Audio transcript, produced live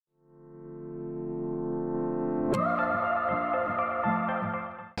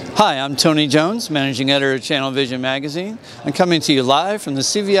Hi, I'm Tony Jones, Managing Editor of Channel Vision Magazine. I'm coming to you live from the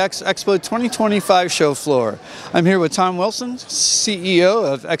CVX Expo 2025 show floor. I'm here with Tom Wilson, CEO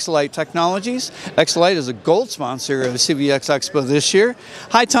of Xalyte Technologies. Xalyte is a gold sponsor of CVX Expo this year.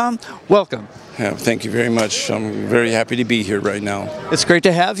 Hi Tom, welcome. Yeah, thank you very much. I'm very happy to be here right now. It's great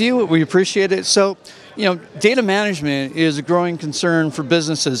to have you. We appreciate it. So, data management is a growing concern for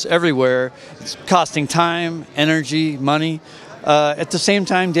businesses everywhere. It's costing time, energy, money. At the same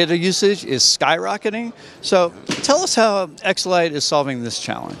time, data usage is skyrocketing. So tell us how Xalyte is solving this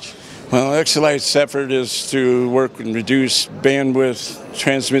challenge. Well, Xalyte's effort is to work and reduce bandwidth,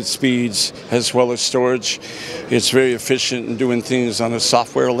 transmit speeds, as well as storage. It's very efficient in doing things on a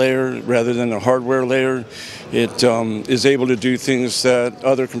software layer rather than a hardware layer. It is able to do things that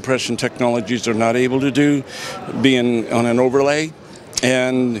other compression technologies are not able to do, being on an overlay.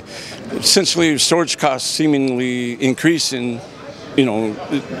 And essentially, storage costs seemingly increasing,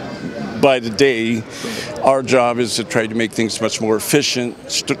 by the day. Our job is to try to make things much more efficient,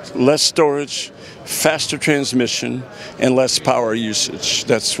 less storage, faster transmission, and less power usage.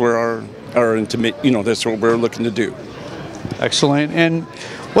 That's where our intimate, that's what we're looking to do. Excellent. And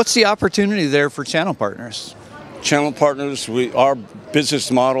what's the opportunity there for channel partners? Channel partners, our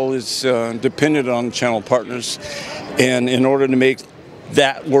business model is dependent on channel partners, and in order to make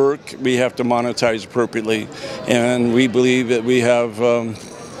that work, we have to monetize appropriately, and we believe that we have a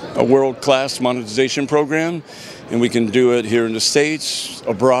world-class monetization program, and we can do it here in the States,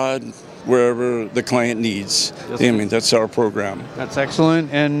 abroad, wherever the client needs. That's our program. That's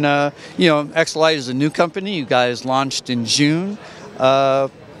excellent. And Xalyte is a new company. You guys launched in June.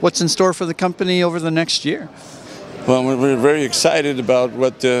 What's in store for the company over the next year? Well, we're very excited about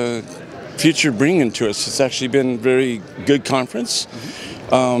what the future bringing to us. It's actually been a very good conference.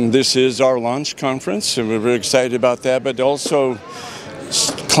 This is our launch conference, and we're very excited about that. But also,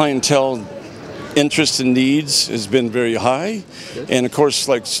 clientele interest and needs has been very high, and of course,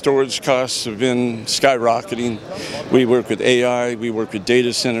 like storage costs have been skyrocketing. We work with AI, we work with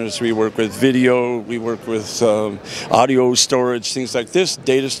data centers, we work with video, we work with audio storage, things like this,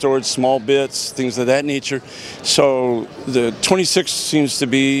 data storage, small bits, things of that nature. So the 26 seems to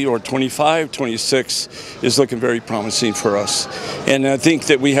be, or 25, 26 is looking very promising for us. And I think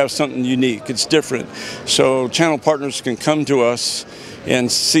that we have something unique, it's different. So channel partners can come to us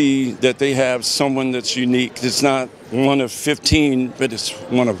and see that they have someone that's unique. It's not one of 15, but it's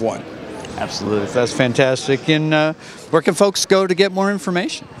one of one. Absolutely. That's fantastic. And where can folks go to get more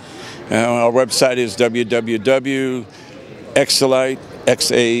information? Our website is www.xalyte,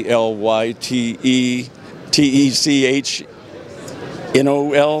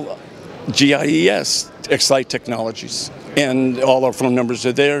 XalyteTechnologies, Xalyte Technologies. And all our phone numbers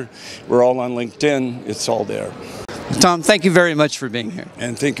are there. We're all on LinkedIn. It's all there. Tom, thank you very much for being here.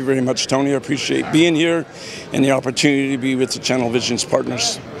 And thank you very much, Tony. I appreciate being here and the opportunity to be with the Channel Vision's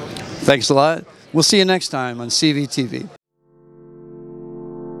partners. Thanks a lot. We'll see you next time on CVTV.